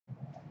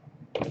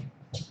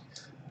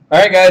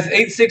Alright guys,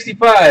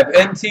 865,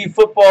 NT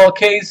Football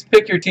Case,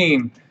 pick your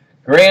team.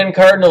 Grand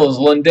Cardinals,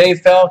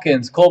 Lunday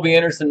Falcons, Colby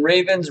Anderson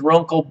Ravens,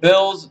 Runkle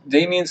Bills,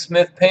 Damian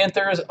Smith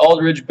Panthers,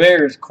 Aldridge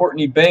Bears,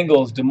 Courtney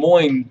Bengals, Des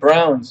Moines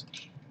Browns,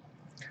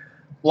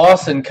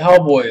 Lawson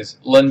Cowboys,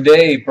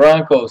 Lunday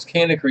Broncos,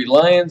 Canacry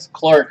Lions,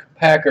 Clark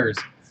Packers,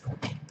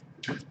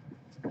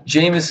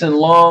 Jamison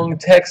Long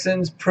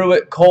Texans,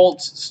 Pruitt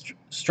Colts,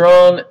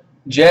 Strawn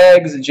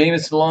Jags,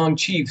 Jamison Long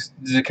Chiefs,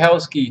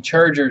 Zukowski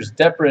Chargers,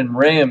 Deprin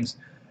Rams,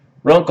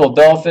 Runkle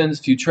Dolphins,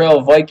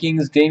 Futrell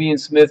Vikings, Damian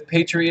Smith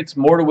Patriots,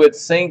 Mordowitz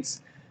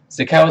Saints,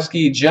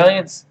 Zukowski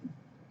Giants,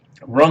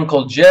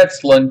 Runkle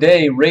Jets,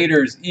 Lunday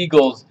Raiders,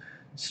 Eagles,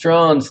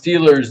 Strawn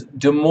Steelers,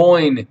 Des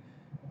Moines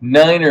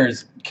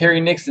Niners,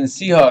 Kerry Nixon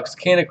Seahawks,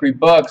 Canacry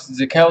Bucks,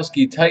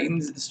 Zukowski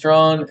Titans,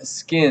 Strawn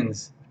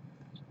Skins.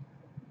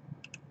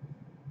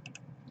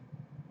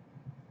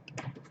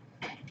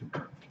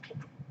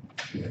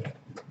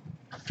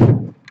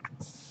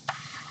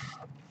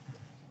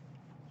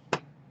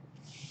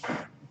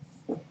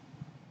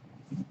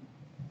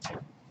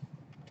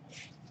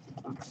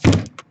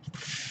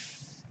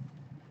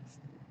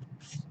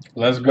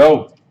 Let's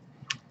go.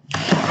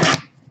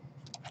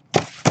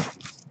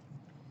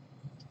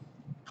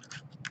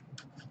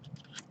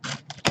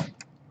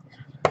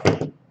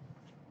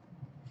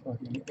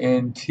 Fucking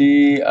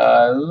NT,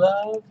 I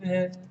love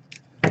it.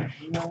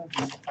 Love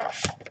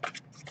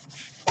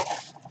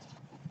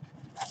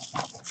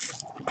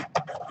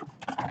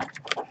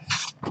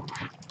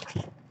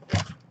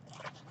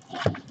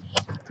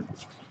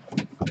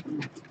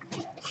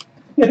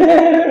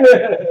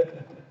it.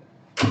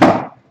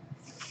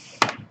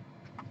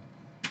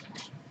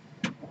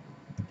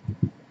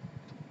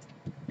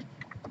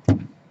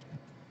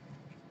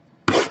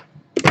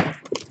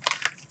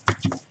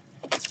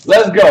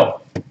 Let's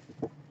go.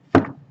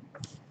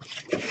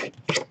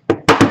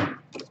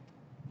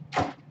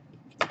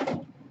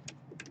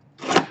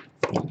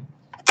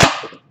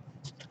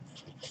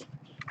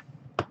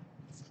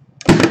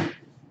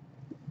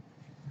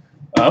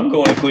 I'm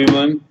going to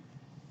Cleveland.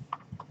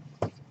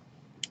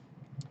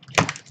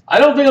 I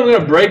don't think I'm going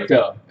to break,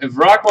 though. If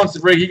Rock wants to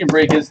break, he can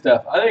break his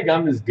stuff. I think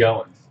I'm just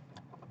going.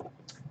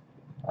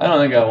 I don't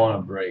think I want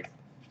to break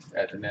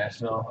at the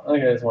National. I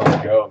think I just want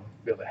to go,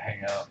 be able to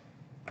hang out.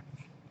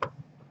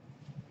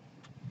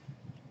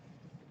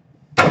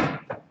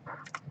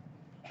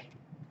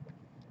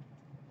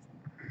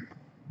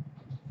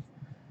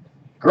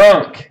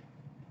 Gronk,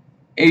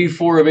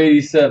 84 of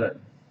 87.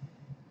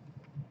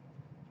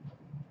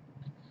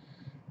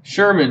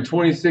 Sherman,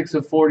 26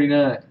 of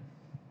 49.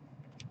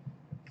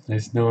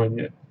 Nice knowing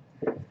you.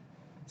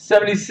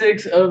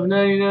 76 of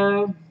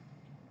 99.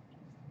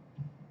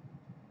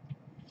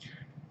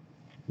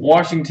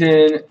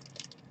 Washington,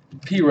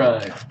 P.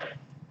 Ryan.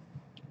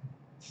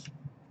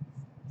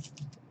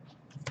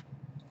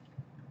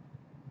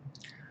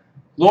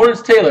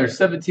 Lawrence Taylor,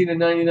 17 of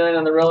 99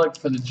 on the relic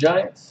for the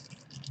Giants.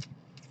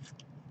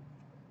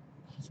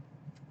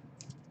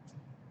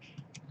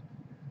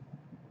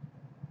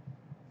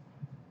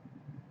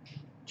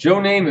 Joe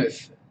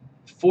Namath,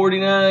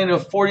 49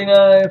 of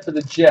 49 for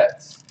the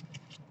Jets.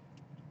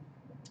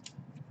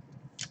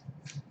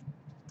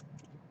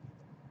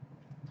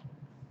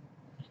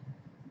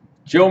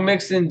 Joe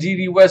Mixon,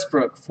 D.D.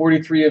 Westbrook,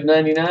 43 of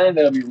 99.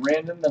 That'll be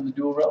random on the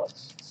dual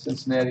relics.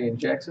 Cincinnati and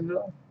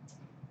Jacksonville.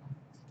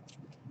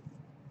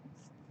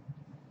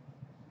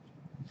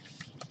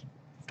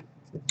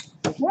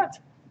 What?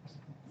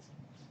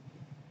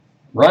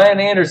 Ryan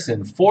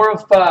Anderson, 4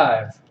 of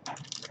 5.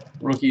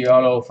 Rookie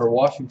auto for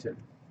Washington.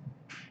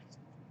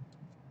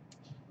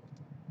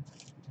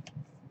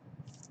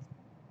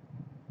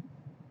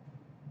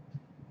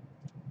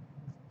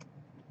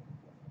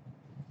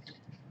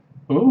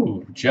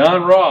 Ooh,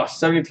 John Ross,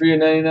 73 of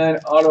 99,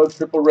 auto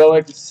triple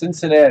relic,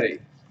 Cincinnati.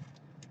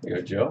 There you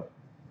go, Joe.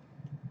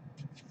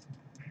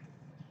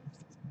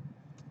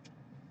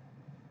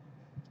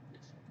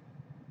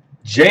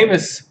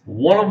 Jameis,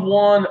 1 of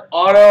 1,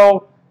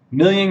 auto,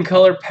 million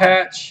color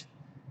patch,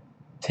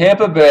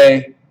 Tampa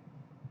Bay,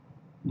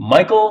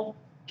 Michael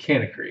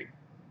Canacry.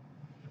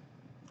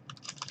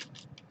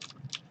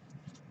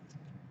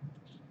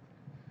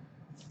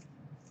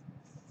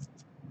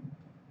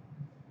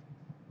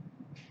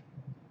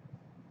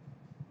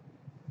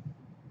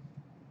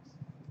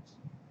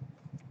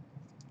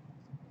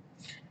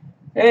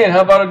 And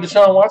how about a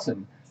Deshaun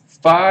Watson?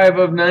 5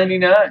 of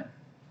 99.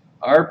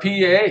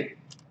 RPA.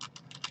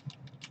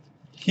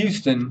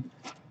 Houston.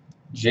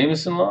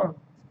 Jamison Long.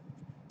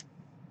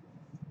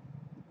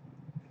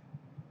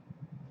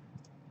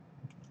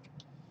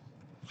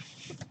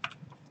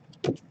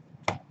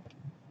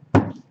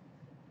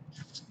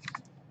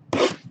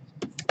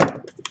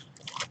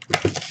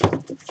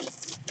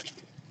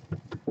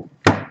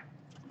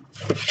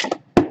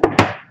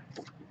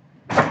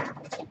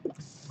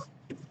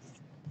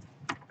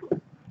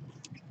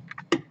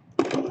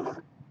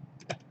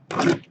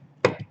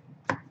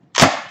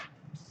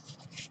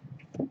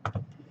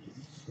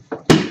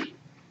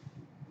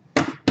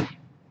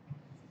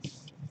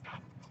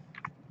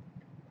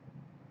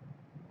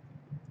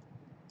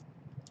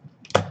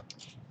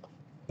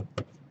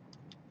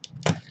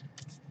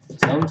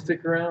 Some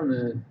stick around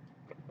then.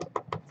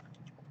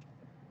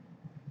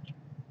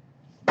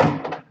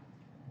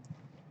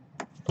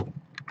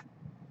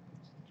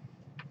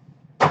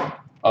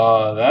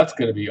 That's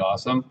going to be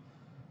awesome.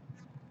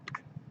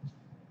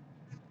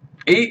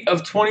 8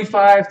 of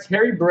 25,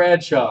 Terry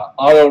Bradshaw,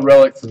 auto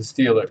relic for the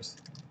Steelers.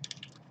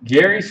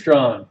 Gary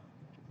Strawn.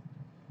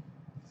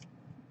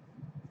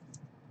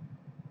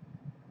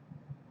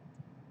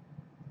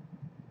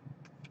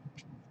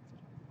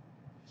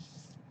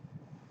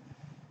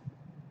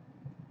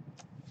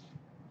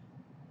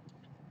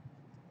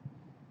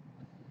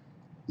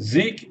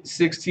 Zeke,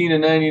 16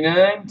 of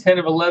 99, 10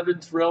 of 11,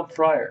 Terrell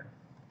Pryor.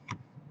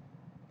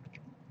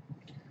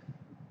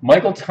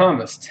 Michael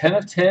Thomas, 10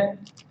 of 10,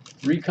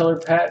 3-color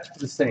patch for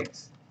the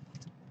Saints.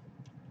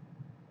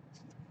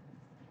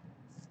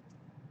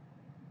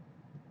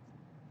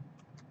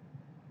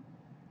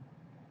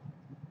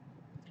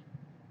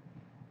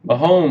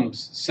 Mahomes,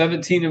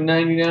 17 of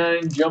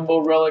 99, jumbo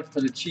relic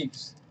for the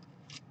Chiefs.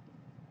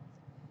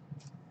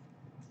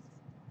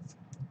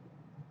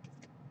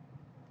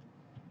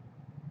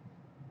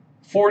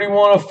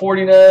 $41 of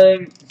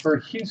 49 for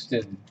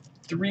Houston,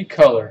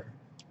 3-color,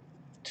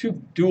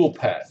 2 dual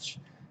patch,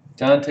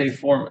 Dante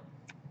Foreman.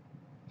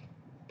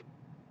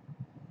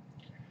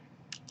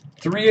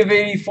 3 of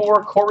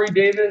 84, Corey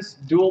Davis,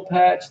 dual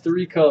patch,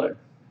 3-color.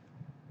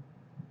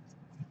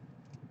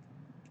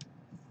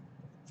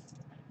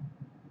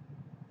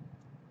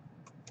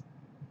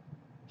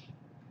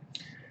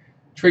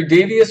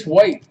 Tre'Davious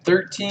White,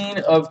 13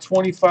 of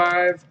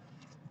 25.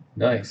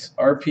 Nice.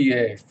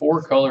 RPA,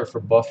 4-color for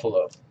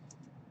Buffalo.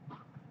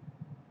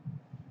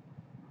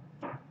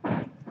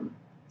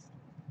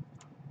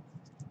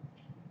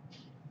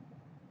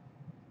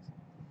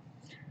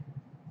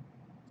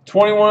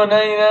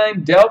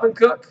 $21.99, Dalvin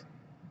Cook,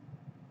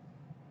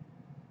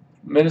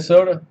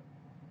 Minnesota.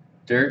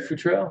 Derek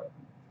Futrell.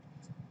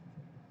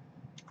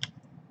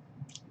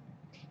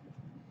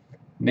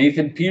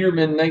 Nathan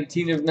Peterman,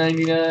 19 of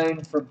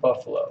 99 for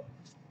Buffalo.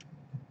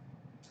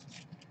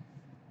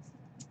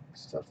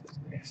 Stuff is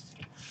nasty.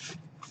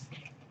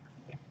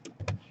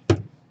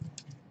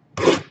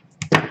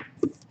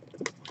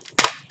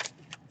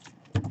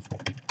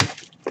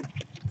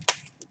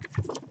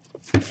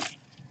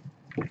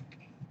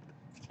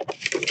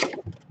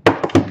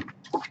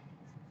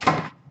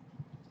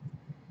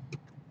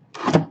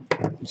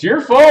 It's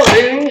your fault,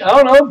 Danny. I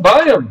don't know.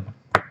 Buy them.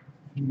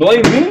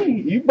 Blame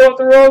me. You bought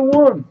the wrong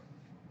one.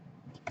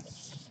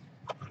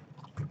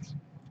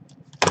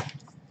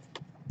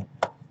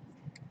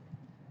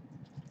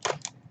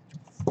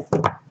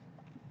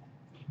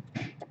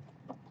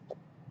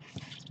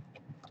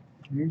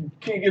 You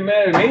can't get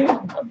mad at me.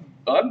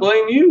 I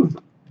blame you.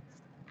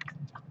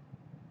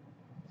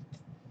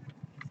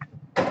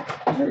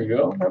 There we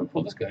go. How do we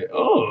pull this guy?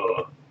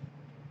 Oh.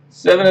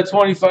 7 of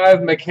 25,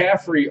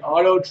 McCaffrey,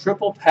 auto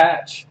triple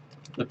patch.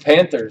 The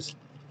Panthers.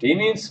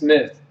 Damian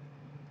Smith.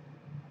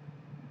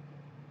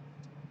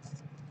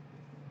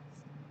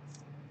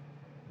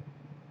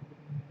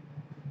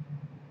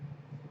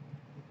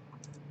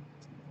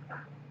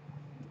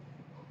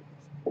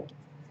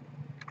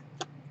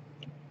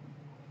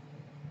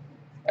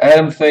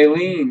 Adam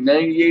Thielen,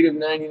 98 of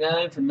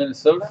 99 from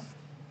Minnesota.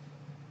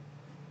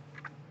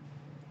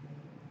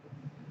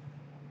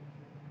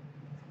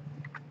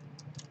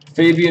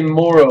 Fabian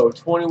Morrow,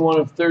 21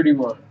 of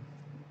 31.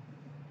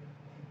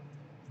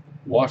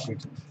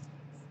 Washington.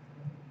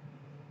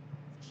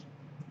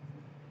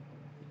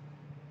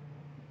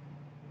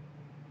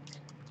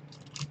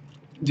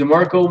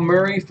 DeMarco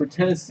Murray for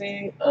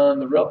Tennessee on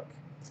the relic.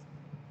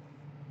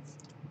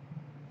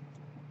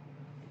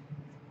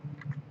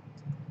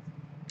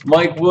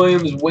 Mike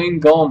Williams,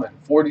 Wayne Gallman,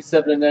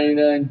 47 of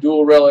 99,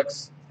 dual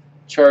relics.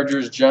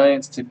 Chargers,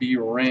 Giants to be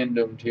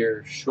randomed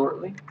here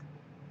shortly.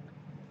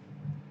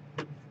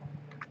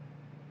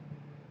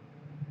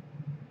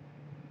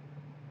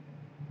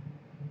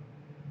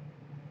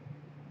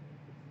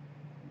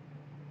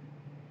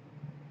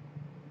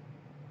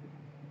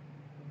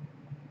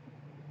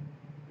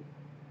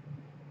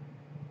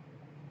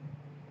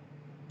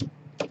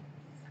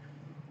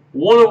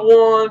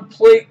 One-of-one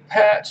plate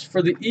patch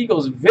for the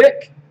Eagles.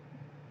 Vic.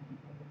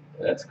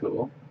 That's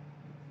cool.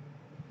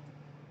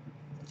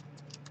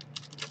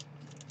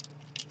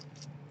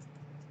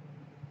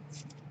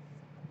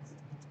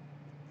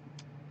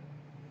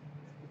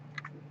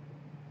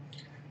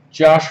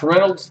 Josh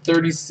Reynolds,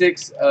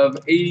 36 of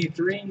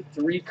 83,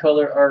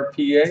 3-color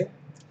RPA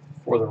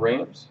for the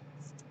Rams.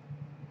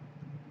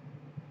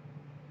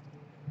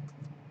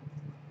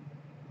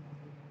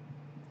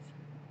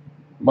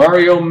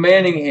 Mario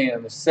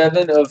Manningham,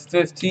 7 of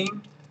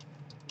 15,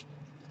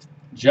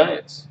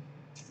 Giants.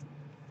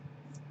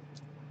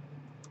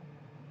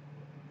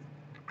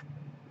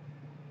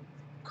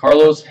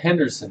 Carlos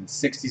Henderson,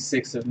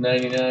 66 of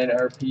 99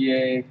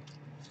 RPA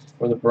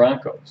for the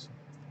Broncos.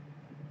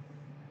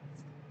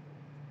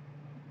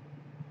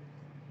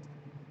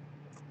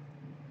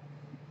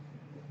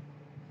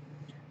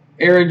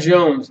 Aaron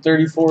Jones,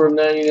 34 of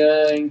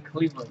 99,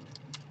 Cleveland.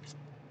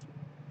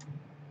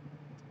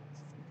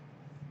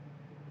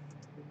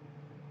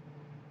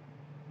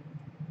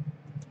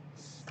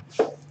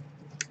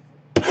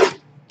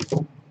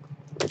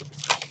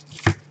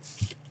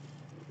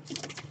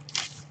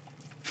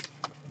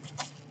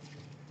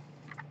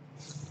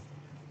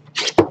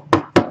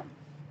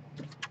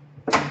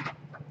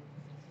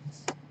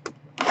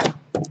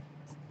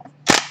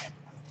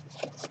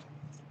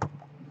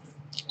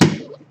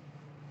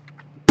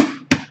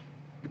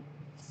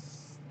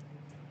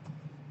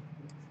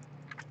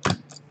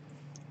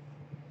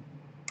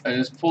 I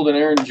just pulled an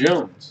Aaron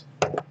Jones.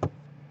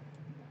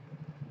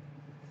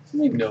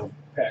 You know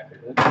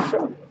Packers. Let's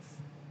show you.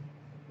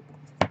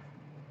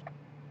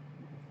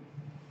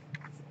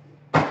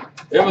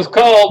 It was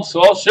called,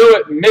 so I'll show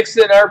it.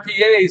 Mixon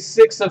RPA,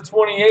 6 of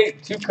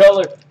 28, 2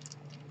 color.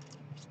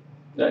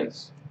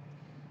 Nice.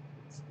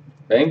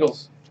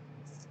 Bengals.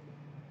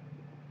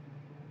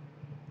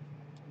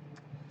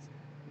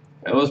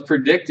 That was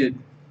predicted.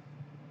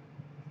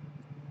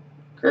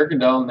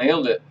 Kirkendall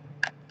nailed it.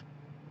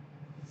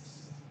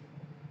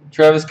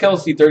 Travis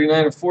Kelce,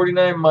 39 of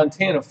 49.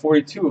 Montana,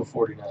 42 of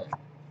 49.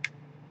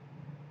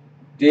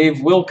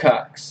 Dave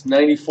Wilcox,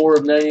 94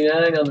 of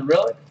 99 on the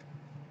relic.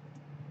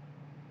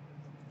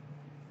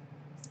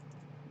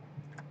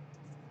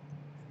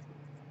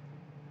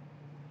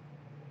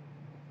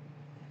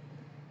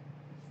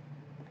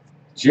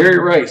 Jerry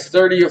Rice,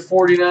 30 of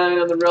 49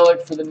 on the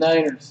relic for the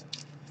Niners.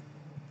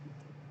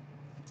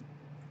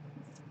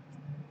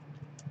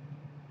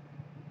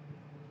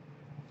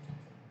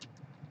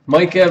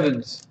 Mike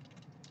Evans,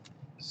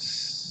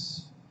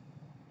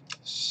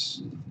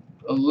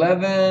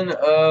 11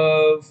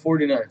 of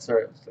 49.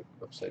 Sorry, I was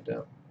upside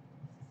down.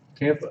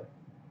 Tampa.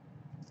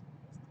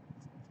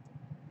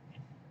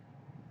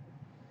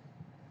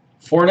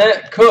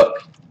 Fournette,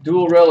 Cook,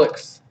 dual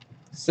relics.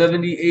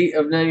 78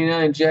 of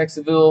 99.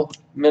 Jacksonville,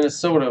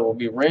 Minnesota will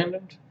be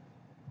randomed.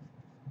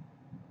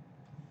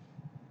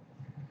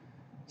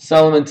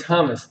 Solomon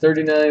Thomas,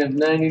 39 of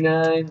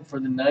 99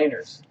 for the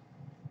Niners.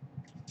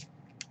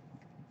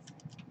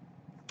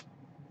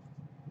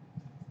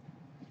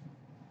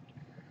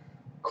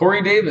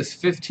 Corey Davis,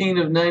 15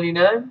 of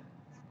 99.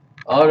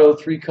 Auto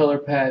 3-color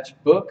patch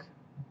book.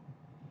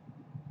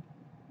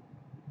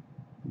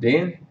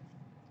 Dan.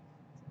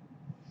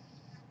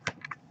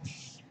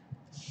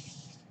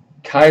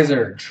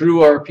 Kaiser, true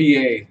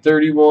RPA,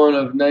 31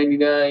 of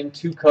 99,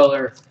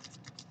 2-color.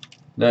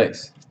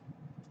 Nice.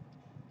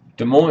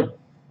 Des Moines.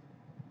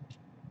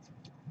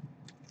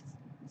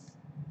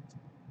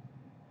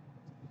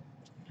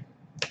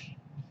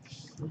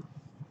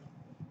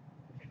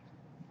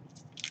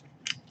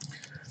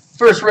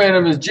 First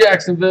random is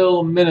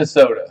Jacksonville,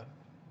 Minnesota.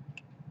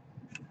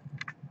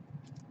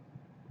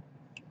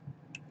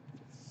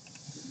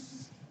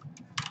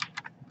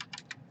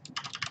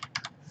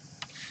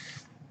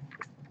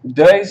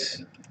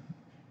 Dice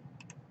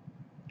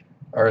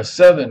are a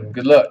 7.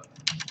 Good luck.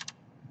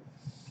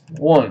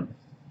 1,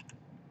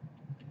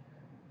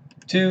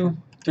 2,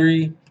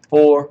 3,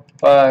 4,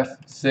 5,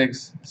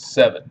 6,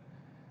 7.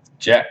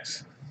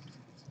 Jacks.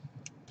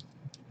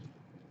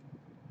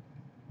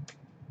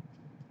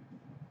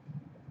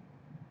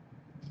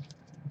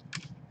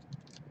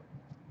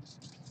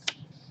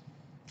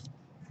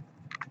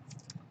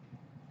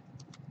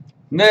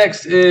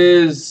 Next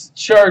is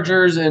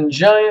Chargers and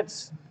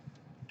Giants.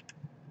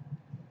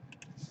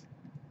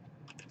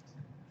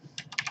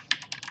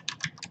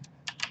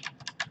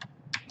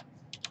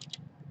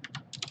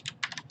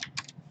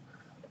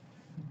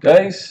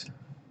 Dice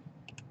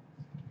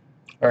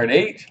are an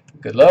 8.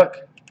 Good luck.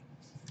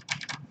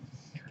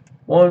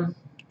 1,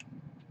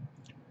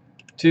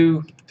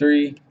 2,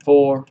 3,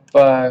 4,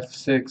 5,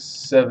 6,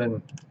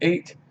 7,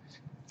 8.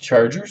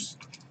 Chargers.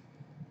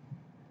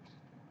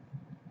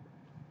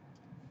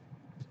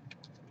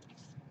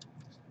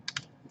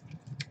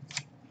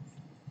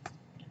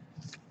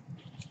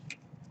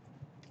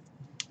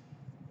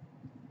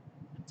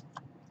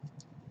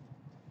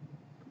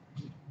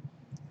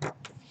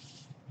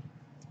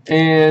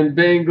 And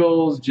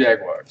Bengals,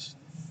 Jaguars.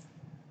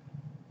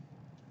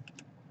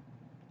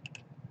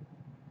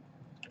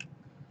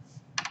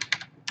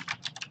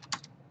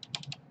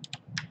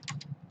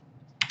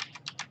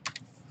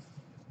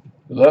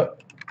 Good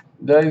luck.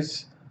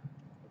 Dice.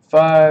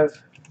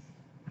 5.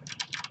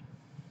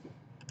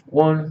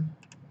 1,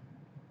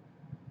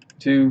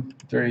 2,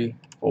 3,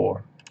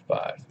 4,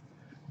 5.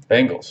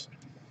 Bengals.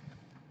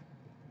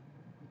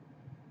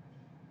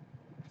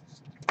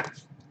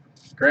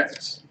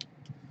 Congrats.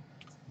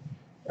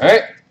 All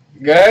right,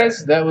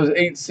 guys, that was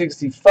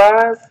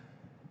 865.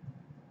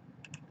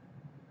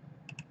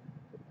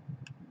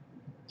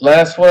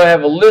 Last one I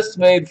have a list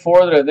made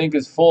for that I think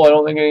is full. I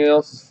don't think anything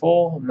else is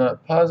full. I'm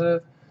not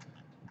positive.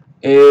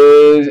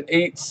 Is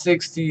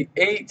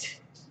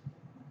 868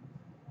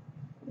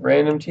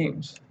 random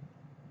teams.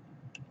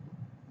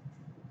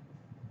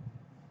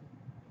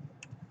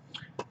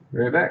 Be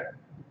right back.